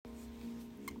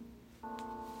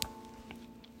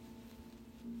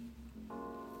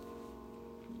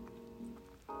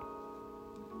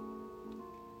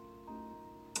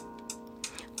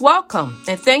Welcome,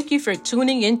 and thank you for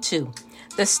tuning into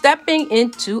the Stepping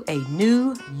Into a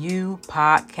New You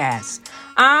podcast.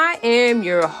 I am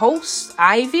your host,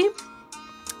 Ivy,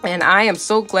 and I am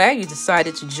so glad you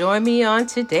decided to join me on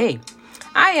today.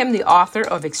 I am the author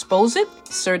of Expose It,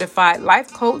 certified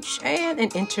life coach, and an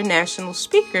international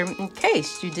speaker, in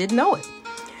case you didn't know it.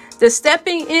 The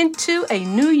Stepping Into a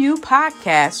New You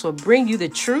podcast will bring you the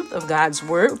truth of God's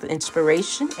word with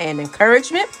inspiration and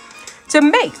encouragement to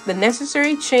make the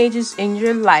necessary changes in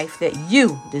your life that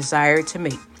you desire to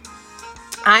make.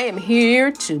 I am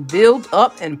here to build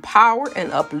up, empower, and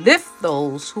uplift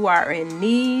those who are in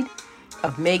need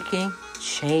of making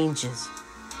changes.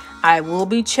 I will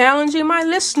be challenging my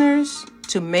listeners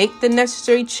to make the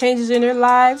necessary changes in their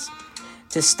lives,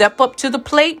 to step up to the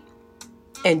plate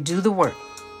and do the work.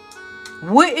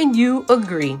 Wouldn't you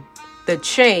agree? The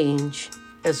change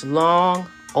is long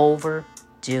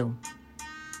overdue.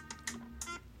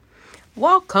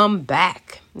 Welcome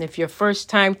back. If you're first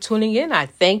time tuning in, I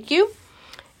thank you.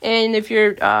 And if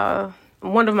you're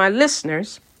one of my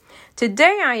listeners,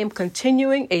 today I am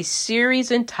continuing a series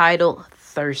entitled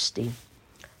Thirsty.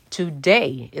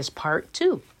 Today is part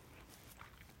 2.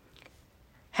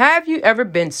 Have you ever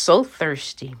been so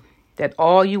thirsty that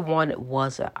all you wanted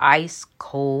was an ice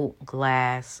cold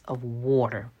glass of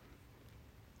water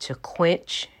to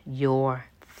quench your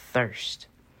thirst?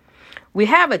 We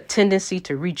have a tendency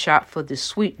to reach out for the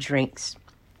sweet drinks,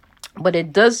 but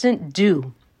it doesn't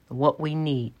do what we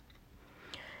need.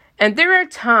 And there are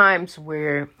times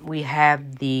where we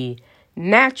have the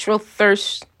natural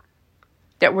thirst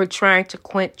that we're trying to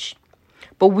quench,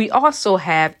 but we also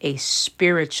have a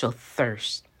spiritual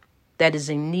thirst that is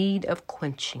in need of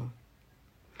quenching.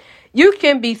 You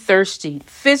can be thirsty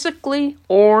physically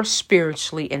or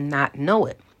spiritually and not know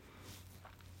it.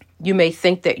 You may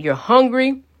think that you're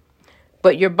hungry,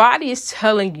 but your body is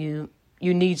telling you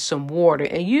you need some water,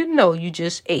 and you know you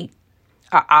just ate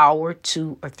an hour,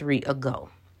 2 or 3 ago.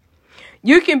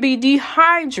 You can be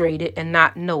dehydrated and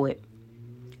not know it,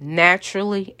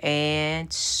 naturally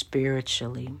and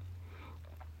spiritually.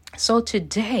 So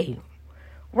today,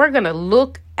 we're going to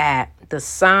look at the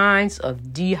signs of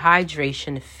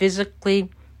dehydration physically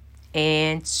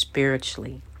and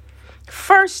spiritually.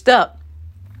 First up,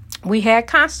 we had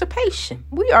constipation.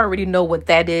 We already know what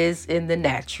that is in the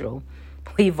natural.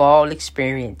 We've all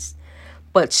experienced.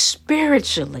 But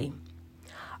spiritually,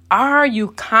 are you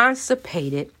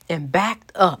constipated and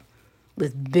backed up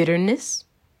with bitterness,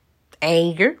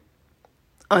 anger,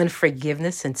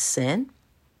 unforgiveness, and sin?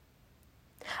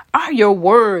 Are your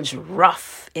words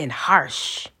rough and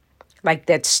harsh, like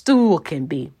that stool can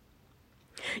be?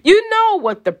 You know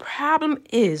what the problem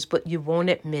is, but you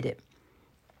won't admit it.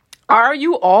 Are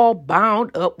you all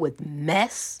bound up with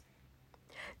mess?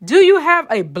 Do you have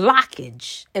a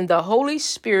blockage and the Holy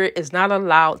Spirit is not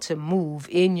allowed to move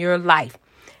in your life?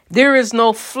 There is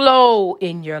no flow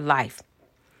in your life.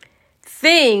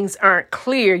 Things aren't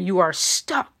clear. You are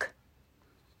stuck.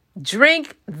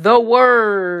 Drink the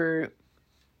word.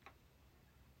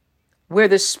 Where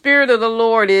the Spirit of the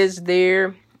Lord is,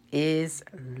 there is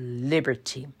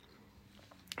liberty.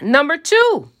 Number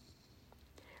 2,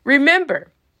 remember,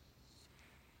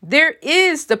 there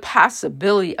is the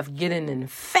possibility of getting an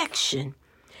infection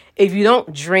if you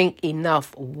don't drink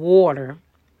enough water,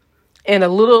 and a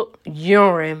little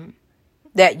urine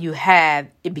that you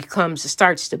have, it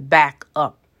starts to back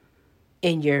up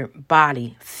in your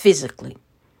body physically.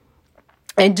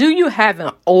 And do you have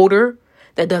an odor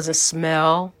that doesn't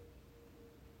smell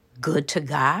good to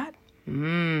God?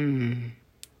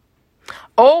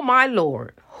 Oh, my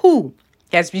Lord, who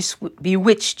has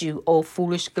bewitched you, O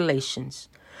foolish Galatians?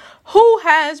 Who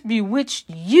has bewitched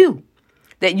you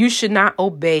that you should not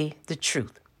obey the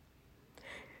truth?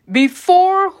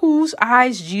 Before whose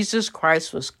eyes Jesus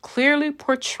Christ was clearly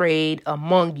portrayed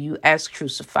among you as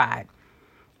crucified.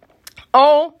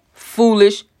 O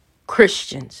foolish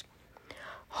Christians,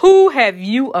 who have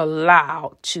you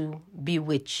allowed to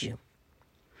bewitch you?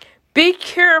 Be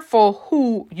careful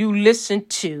who you listen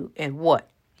to and what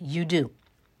you do.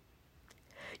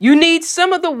 You need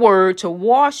some of the word to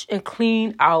wash and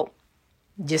clean out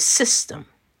your system.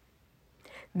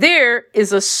 There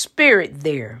is a spirit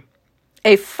there,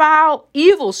 a foul,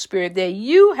 evil spirit that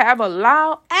you have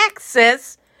allowed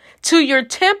access to your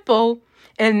temple,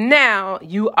 and now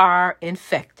you are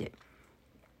infected.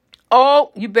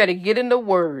 Oh, you better get in the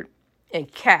word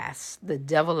and cast the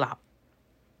devil out.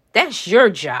 That's your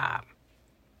job,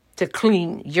 to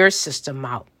clean your system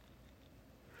out.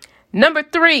 Number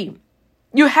 3,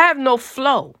 you have no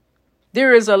flow.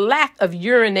 There is a lack of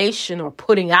urination or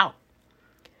putting out.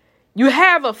 You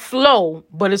have a flow,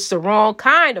 but it's the wrong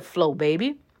kind of flow,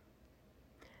 baby.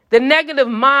 the negative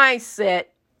mindset,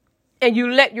 and you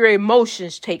let your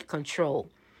emotions take control.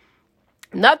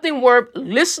 Nothing worth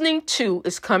listening to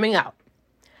is coming out.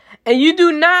 And you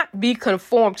do not be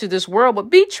conformed to this world, but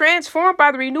be transformed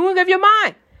by the renewing of your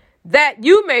mind, that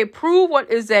you may prove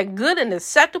what is that good and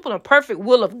acceptable and perfect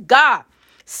will of God.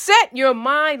 Set your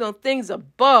mind on things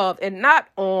above and not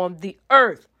on the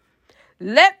earth.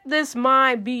 Let this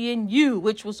mind be in you,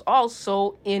 which was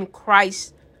also in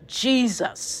Christ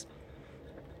Jesus.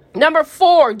 Number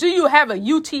 4, do you have a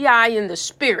UTI in the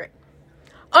spirit?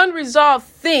 Unresolved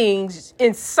things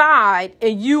inside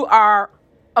and you are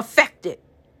affected.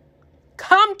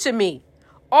 Come to me,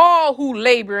 all who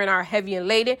labor and are heavy and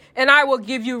laden, and I will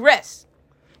give you rest.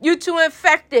 You're too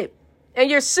infected and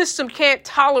your system can't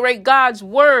tolerate God's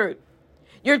word.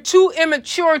 You're too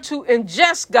immature to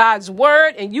ingest God's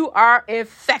word and you are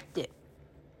infected.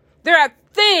 There are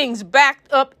things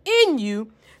backed up in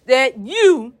you that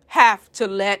you have to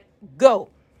let go.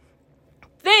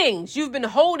 Things you've been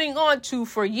holding on to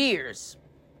for years.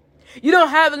 You don't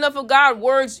have enough of God's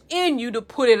words in you to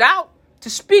put it out, to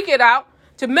speak it out,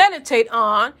 to meditate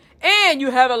on, and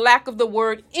you have a lack of the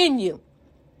word in you.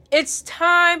 It's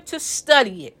time to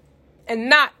study it and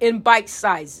not in bite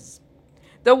sizes.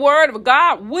 The word of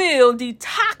God will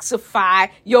detoxify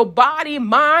your body,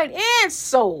 mind, and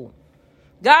soul.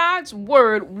 God's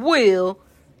word will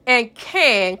and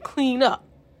can clean up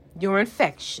your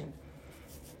infection.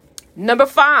 Number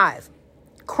 5,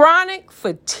 chronic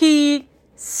fatigue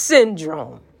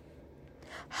syndrome.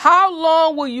 How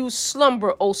long will you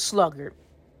slumber, O sluggard?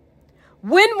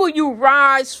 When will you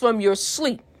rise from your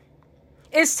sleep?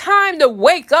 It's time to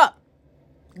wake up.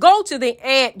 Go to the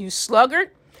ant, you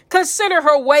sluggard. Consider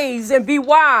her ways and be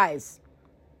wise.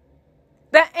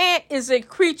 The ant is a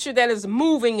creature that is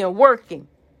moving and working.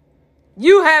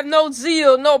 You have no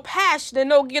zeal, no passion, and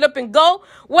no get up and go.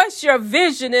 What's your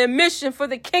vision and mission for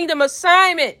the kingdom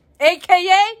assignment,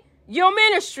 aka your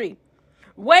ministry?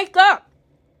 Wake up.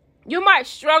 You might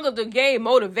struggle to gain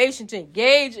motivation to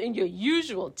engage in your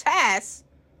usual tasks.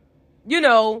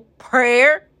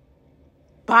 Prayer,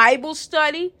 Bible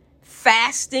study,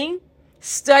 fasting,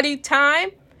 study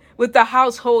time with the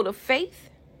household of faith.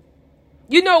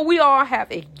 We all have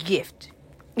a gift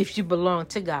if you belong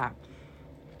to God.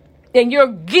 And your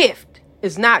gift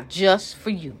is not just for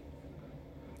you.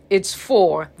 It's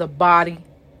for the body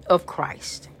of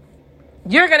Christ.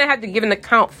 You're going to have to give an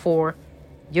account for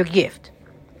your gift.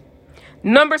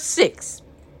 Number 6,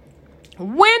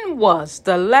 when was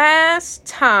the last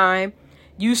time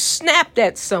you snapped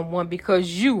at someone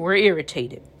because you were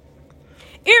irritated?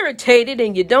 Irritated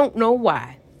and you don't know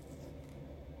why.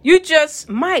 You just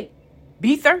might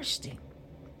be thirsty.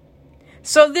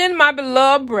 So then, my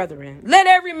beloved brethren, let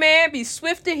every man be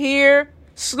swift to hear,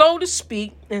 slow to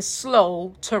speak, and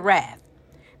slow to wrath.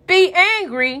 Be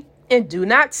angry and do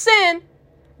not sin.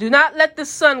 Do not let the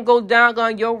sun go down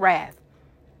on your wrath.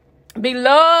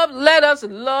 Beloved, let us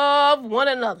love one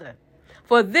another,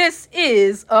 for this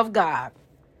is of God.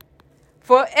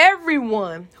 For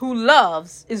everyone who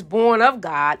loves is born of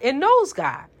God and knows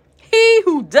God. He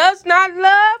who does not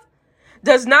love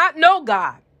does not know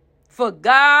God, for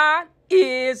God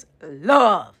is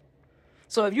love.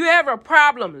 So if you have a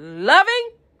problem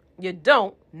loving, you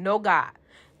don't know God.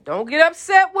 Don't get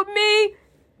upset with me.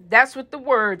 That's what the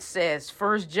word says.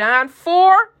 1 John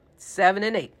 4, 7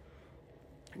 and 8.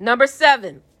 Number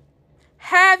 7,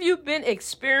 have you been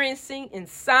experiencing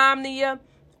insomnia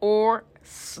or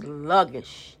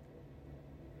sluggish?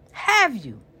 Have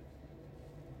you?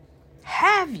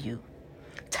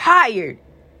 Tired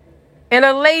and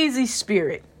a lazy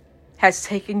spirit has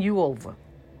taken you over.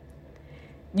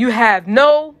 You have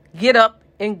no get up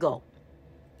and go.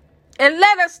 And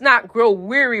let us not grow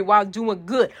weary while doing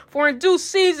good, for in due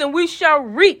season we shall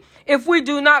reap if we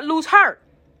do not lose heart.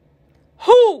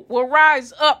 Who will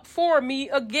rise up for me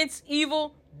against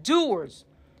evil doers?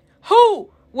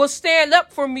 Who will stand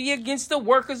up for me against the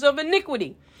workers of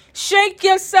iniquity? Shake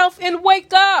yourself and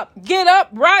wake up. Get up,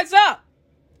 rise up.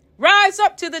 Rise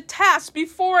up to the task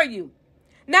before you.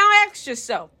 Now ask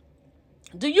yourself,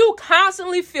 do you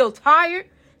constantly feel tired?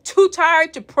 Too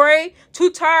tired to pray?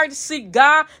 Too tired to seek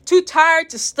God? Too tired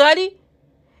to study?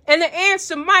 And the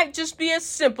answer might just be as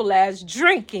simple as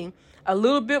drinking a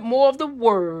little bit more of the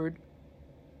word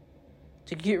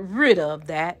to get rid of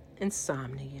that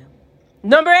insomnia.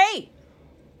 Number 8,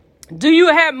 do you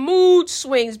have mood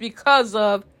swings because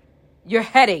of your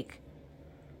headache?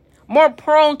 More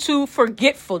prone to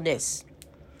forgetfulness.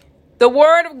 The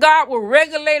word of God will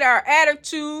regulate our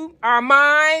attitude, our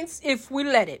minds, if we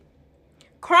let it.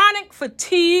 Chronic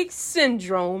fatigue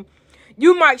syndrome,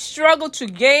 You might struggle to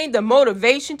gain the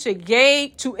motivation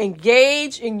to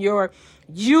engage in your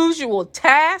usual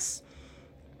tasks.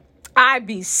 I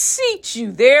beseech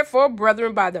you, therefore,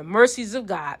 brethren, by the mercies of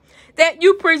God, that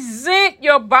you present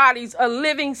your bodies a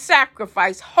living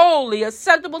sacrifice, holy,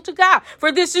 acceptable to God,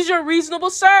 for this is your reasonable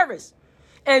service.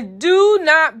 And do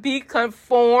not be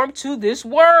conformed to this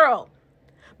world,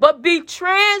 but be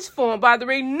transformed by the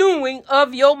renewing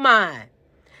of your mind,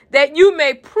 that you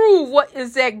may prove what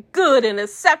is that good and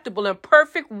acceptable and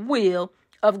perfect will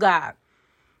of God.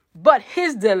 But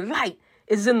his delight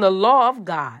is in the law of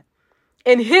God.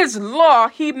 In his law,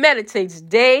 he meditates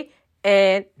day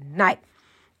and night.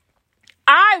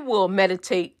 I will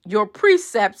meditate your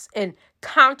precepts and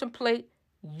contemplate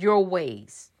your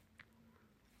ways.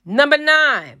 Number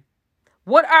 9,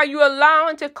 what are you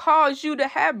allowing to cause you to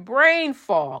have brain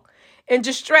fog and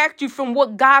distract you from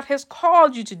what God has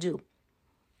called you to do?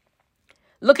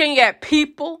 Looking at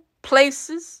people,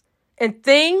 places, and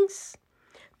things,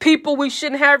 people we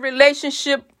shouldn't have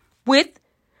relationship with,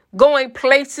 going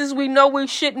places we know we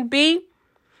shouldn't be.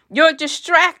 You're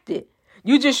distracted.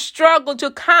 You just struggle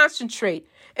to concentrate,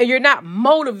 and you're not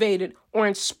motivated or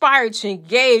inspired to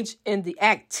engage in the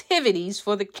activities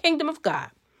for the kingdom of God.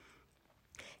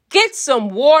 Get some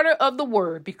water of the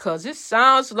word, because it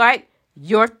sounds like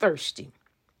you're thirsty.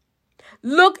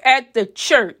 Look at the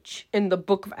church in the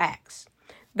book of Acts.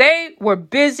 They were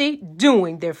busy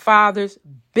doing their Father's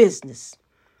business.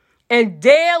 And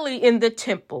daily in the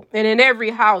temple and in every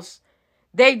house,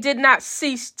 they did not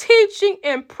cease teaching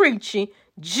and preaching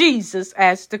Jesus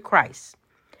as the Christ.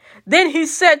 Then he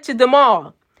said to them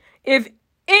all, if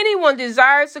anyone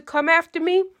desires to come after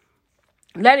me,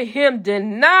 let him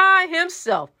deny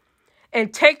himself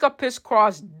and take up his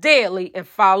cross daily and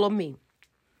follow me.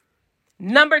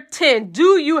 Number 10,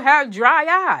 do you have dry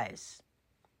eyes?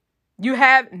 You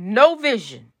have no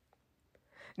vision.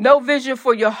 No vision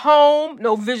for your home,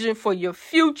 no vision for your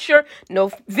future,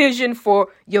 no vision for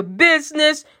your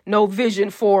business, no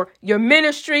vision for your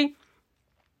ministry.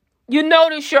 You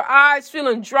notice your eyes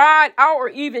feeling dried out or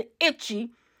even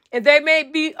itchy, and they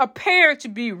may appear to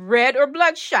be red or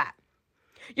bloodshot.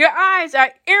 Your eyes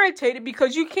are irritated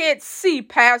because you can't see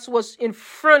past what's in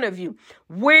front of you.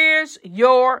 Where's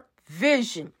your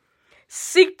vision?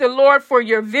 Seek the Lord for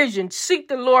your vision. Seek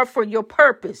the Lord for your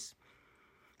purpose.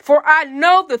 For I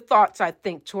know the thoughts I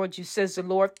think towards you, says the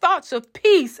Lord, thoughts of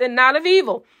peace and not of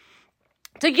evil,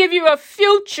 to give you a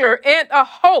future and a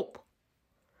hope.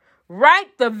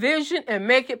 Write the vision and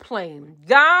make it plain.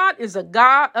 God is a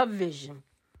God of vision.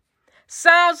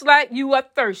 Sounds like you are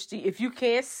thirsty if you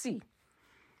can't see.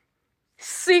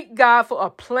 Seek God for a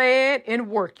plan and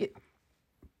work it.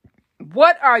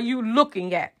 What are you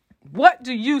looking at? What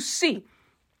do you see?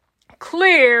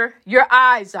 Clear your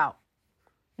eyes out.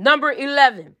 Number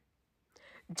 11,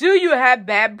 do you have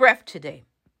bad breath today?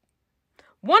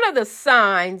 One of the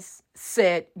signs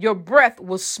said your breath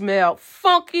will smell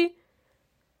funky,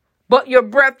 but your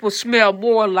breath will smell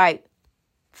more like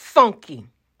funky.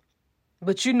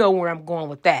 But you know where I'm going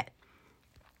with that.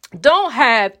 Don't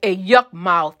have a yuck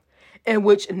mouth in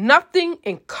which nothing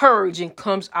encouraging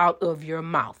comes out of your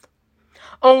mouth.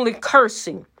 Only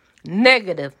cursing,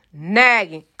 negative,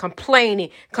 nagging, complaining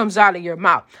comes out of your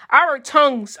mouth. Our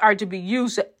tongues are to be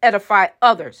used to edify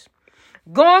others.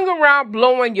 Going around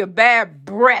blowing your bad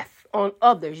breath on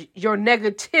others, your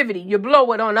negativity, you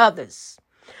blow it on others.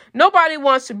 Nobody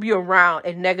wants to be around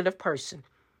a negative person.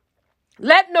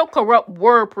 Let no corrupt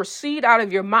word proceed out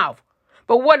of your mouth,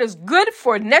 but what is good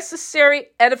for necessary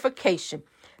edification,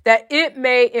 that it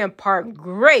may impart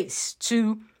grace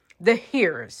to the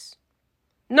hearers.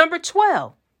 Number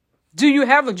 12. Do you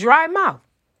have a dry mouth?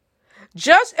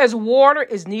 Just as water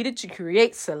is needed to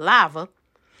create saliva,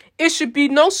 it should be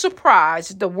no surprise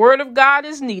that the word of God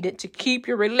is needed to keep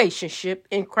your relationship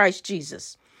in Christ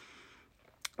Jesus.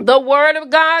 The word of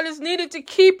God is needed to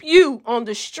keep you on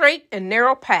the straight and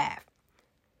narrow path.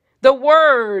 The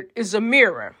word is a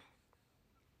mirror.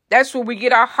 That's where we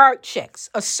get our heart checks,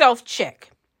 a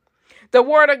self-check. The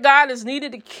word of God is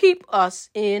needed to keep us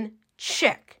in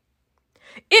check.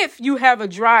 If you have a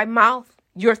dry mouth,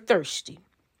 you're thirsty.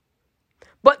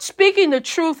 But speaking the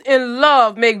truth in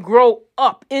love may grow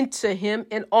up into him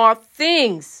in all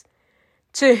things,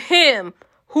 to him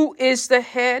who is the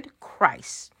head,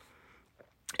 Christ.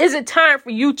 Is it time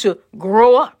for you to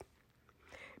grow up?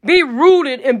 Be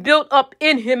rooted and built up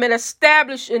in him and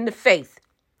established in the faith.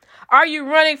 Are you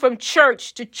running from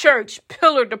church to church,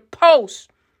 pillar to post?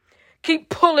 Keep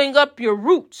pulling up your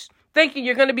roots, thinking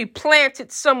you're going to be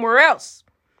planted somewhere else.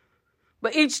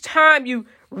 But each time you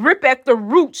rip at the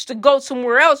roots to go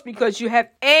somewhere else because you have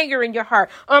anger in your heart,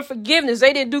 unforgiveness.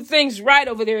 They didn't do things right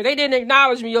over there. They didn't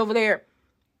acknowledge me over there.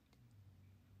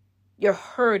 You're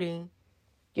hurting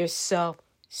yourself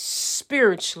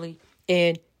spiritually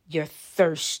and you're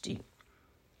thirsty.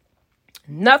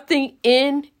 Nothing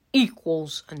in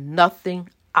equals nothing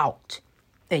out.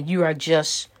 And you are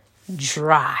just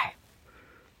dry.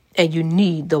 And you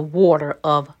need the water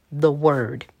of the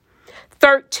word.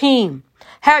 13.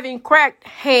 Having cracked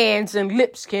hands and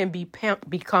lips can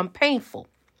become painful.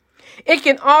 It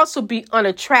can also be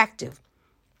unattractive.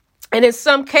 And in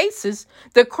some cases,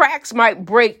 the cracks might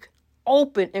break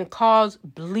open and cause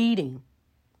bleeding.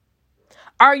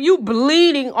 Are you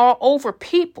bleeding all over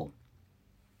people?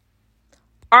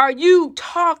 Are you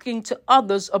talking to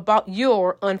others about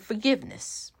your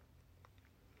unforgiveness?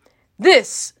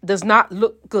 This does not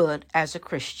look good as a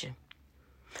Christian.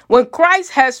 When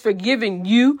Christ has forgiven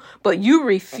you, but you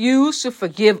refuse to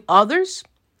forgive others,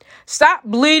 stop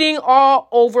bleeding all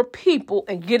over people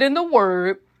and get in the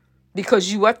word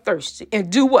because you are thirsty,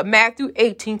 and do what Matthew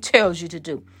 18 tells you to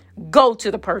do. Go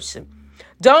to the person.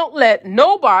 Don't let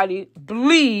nobody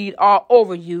bleed all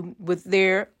over you with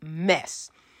their mess.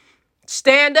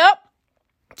 Stand up,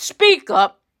 speak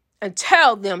up, and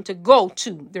tell them to go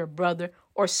to their brother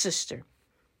or sister.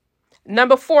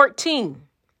 Number 14.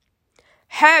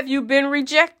 Have you been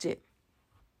rejected?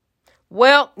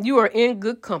 Well, you are in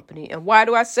good company. And why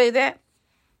do I say that?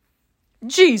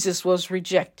 Jesus was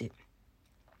rejected.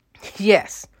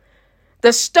 Yes.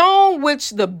 The stone which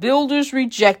the builders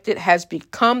rejected has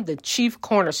become the chief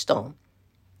cornerstone.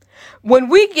 When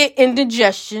we get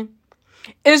indigestion,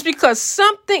 it is because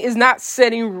something is not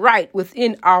setting right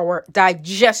within our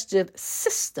digestive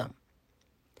system.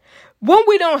 When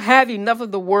we don't have enough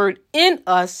of the word in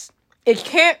us, it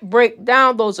can't break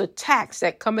down those attacks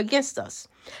that come against us.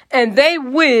 And they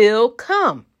will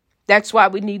come. That's why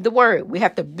we need the word. We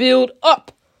have to build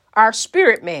up our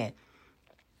spirit man.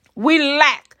 We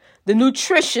lack the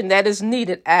nutrition that is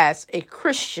needed as a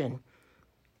Christian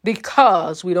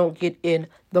because we don't get in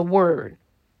the word.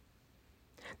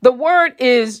 The word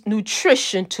is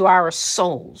nutrition to our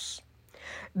souls.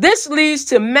 This leads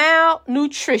to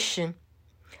malnutrition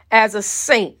as a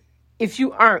saint if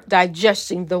you aren't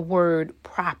digesting the word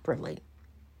properly.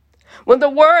 When the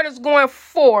word is going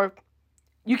forth,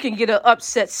 you can get an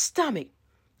upset stomach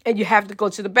and you have to go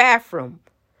to the bathroom.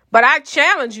 But I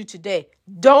challenge you today,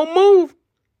 don't move.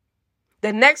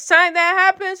 The next time that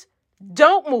happens,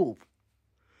 don't move.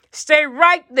 Stay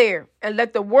right there and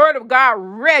let the word of God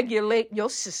regulate your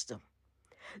system.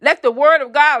 Let the word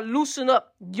of God loosen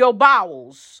up your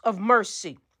bowels of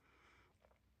mercy.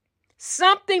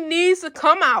 Something needs to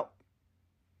come out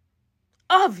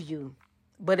of you,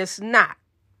 but it's not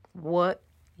what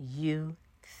you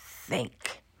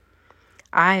think.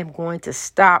 I am going to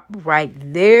stop right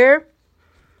there.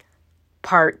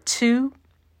 Part 2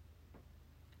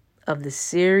 of the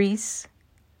series,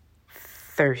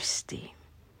 Thirsty.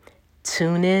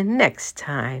 Tune in next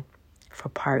time for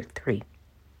part 3.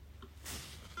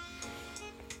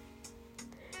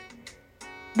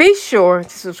 Be sure to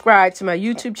subscribe to my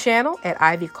YouTube channel at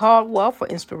Ivy Caldwell for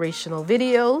inspirational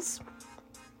videos.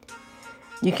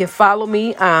 You can follow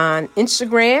me on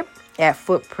Instagram at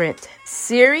Footprint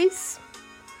Series,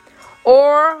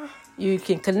 or you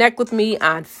can connect with me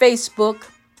on Facebook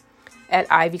at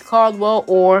Ivy Caldwell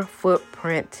or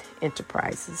Footprint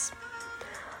Enterprises.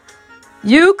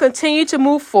 You continue to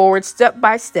move forward step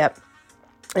by step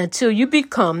until you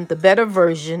become the better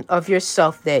version of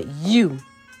yourself that you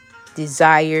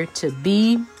desire to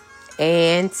be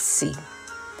and see.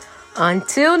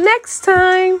 Until next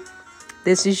time,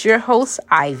 this is your host,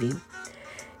 Ivy.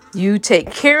 You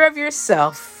take care of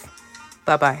yourself.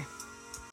 Bye-bye.